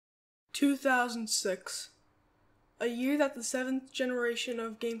2006, a year that the 7th generation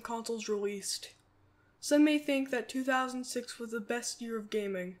of game consoles released. Some may think that 2006 was the best year of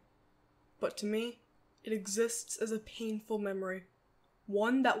gaming, but to me, it exists as a painful memory,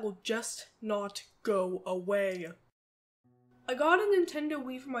 one that will just not go away. I got a Nintendo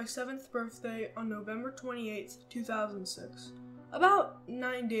Wii for my 7th birthday on November 28th, 2006, about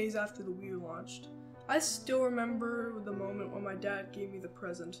 9 days after the Wii launched. I still remember the moment when my dad gave me the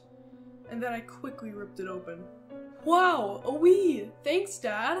present, and then I quickly ripped it open. "Wow, a Wii! Thanks,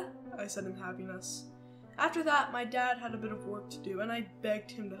 Dad!" I said in happiness. After that, my dad had a bit of work to do, and I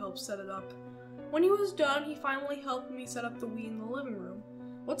begged him to help set it up. When he was done, he finally helped me set up the Wii in the living room.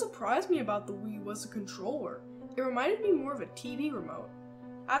 What surprised me about the Wii was the controller. It reminded me more of a TV remote.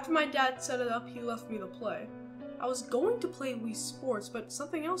 After my dad set it up, he left me to play. I was going to play Wii Sports, but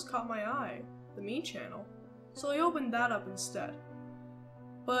something else caught my eye, the Mii channel, so I opened that up instead.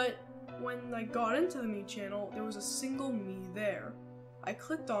 But when I got into the Mii channel, there was a single Mii there. I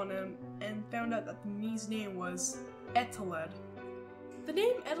clicked on him and found out that the Mii's name was Eteled. The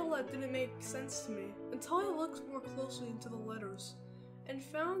name Eteled didn't make sense to me until I looked more closely into the letters and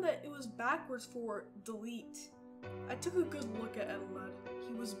found that it was backwards for delete. I took a good look at Eteled.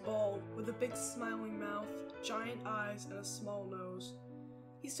 He was bald, with a big smiling mouth, giant eyes, and a small nose.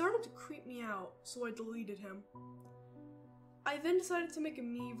 He started to creep me out, so I deleted him. I then decided to make a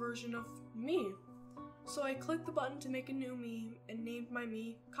Mii version of me. So I clicked the button to make a new Mii and named my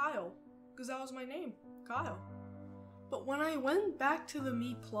Mii Kyle, because that was my name, Kyle. But when I went back to the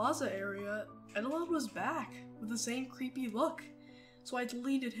Mii Plaza area, Eteled was back with the same creepy look, so I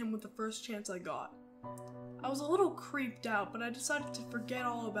deleted him with the first chance I got. I was a little creeped out, but I decided to forget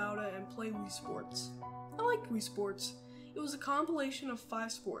all about it and play Wii Sports. I liked Wii Sports. It was a compilation of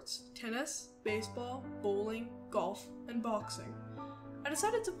 5 sports: tennis, baseball, bowling, golf, and boxing. I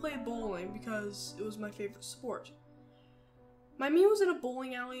decided to play bowling because it was my favorite sport. My Mii was in a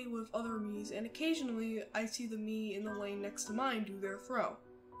bowling alley with other Miis, and occasionally I see the Mii in the lane next to mine do their throw.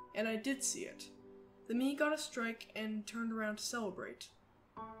 And I did see it. The Mii got a strike and turned around to celebrate.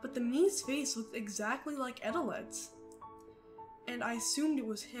 But the Mii's face looked exactly like Eteled's, and I assumed it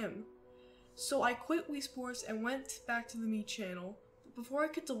was him. So I quit Wii Sports and went back to the Mii channel. But before I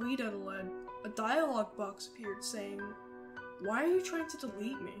could delete Eteled, a dialogue box appeared saying, "Why are you trying to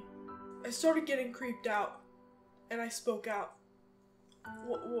delete me?" I started getting creeped out, and I spoke out.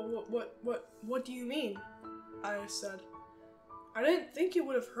 What do you mean?" I said. I didn't think it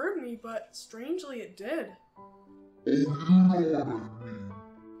would have hurt me, but strangely it did. "Oh, you know what I mean,"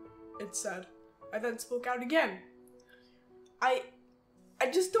 it said. I then spoke out again. I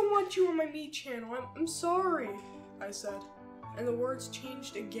just don't want you on my Mii channel. I'm sorry," I said, and the words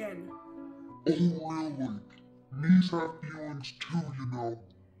changed again. "Oh, really? Mii's have feelings too, you know.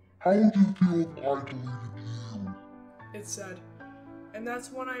 How would you feel if I deleted you?" it said, and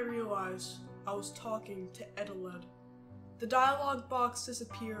that's when I realized I was talking to Eteled. The dialogue box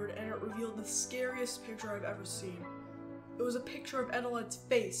disappeared and it revealed the scariest picture I've ever seen. It was a picture of Eteled's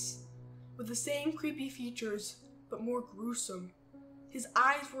face, with the same creepy features, but more gruesome. His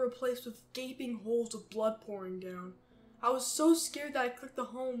eyes were replaced with gaping holes of blood pouring down. I was so scared that I clicked the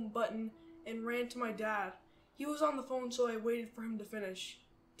home button and ran to my dad. He was on the phone, so I waited for him to finish.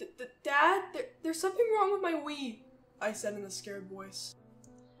 "Dad, there's something wrong with my Wii," I said in a scared voice.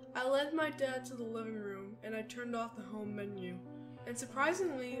 I led my dad to the living room and I turned off the home menu, and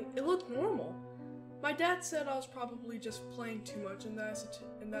surprisingly, it looked normal. My dad said I was probably just playing too much and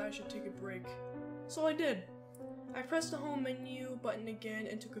that I should take a break. So I did. I pressed the home menu button again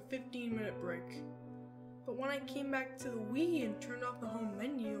and took a 15-minute break. But when I came back to the Wii and turned off the home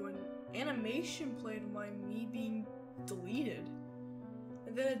menu, an animation played of my Mii being deleted.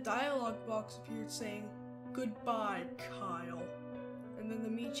 And then a dialogue box appeared saying, "Goodbye, Kyle." And then the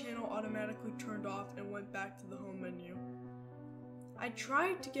Mii channel automatically turned off and went back to the home menu. I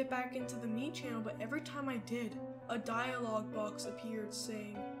tried to get back into the Mii channel, but every time I did, a dialogue box appeared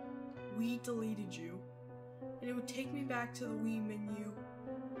saying, "We deleted you." And it would take me back to the Wii menu.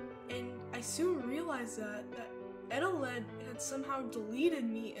 And I soon realized that Eteled had somehow deleted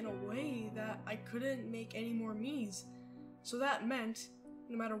me in a way that I couldn't make any more Miis. So that meant,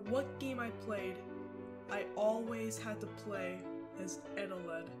 no matter what game I played, I always had to play as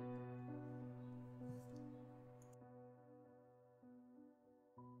Eteled.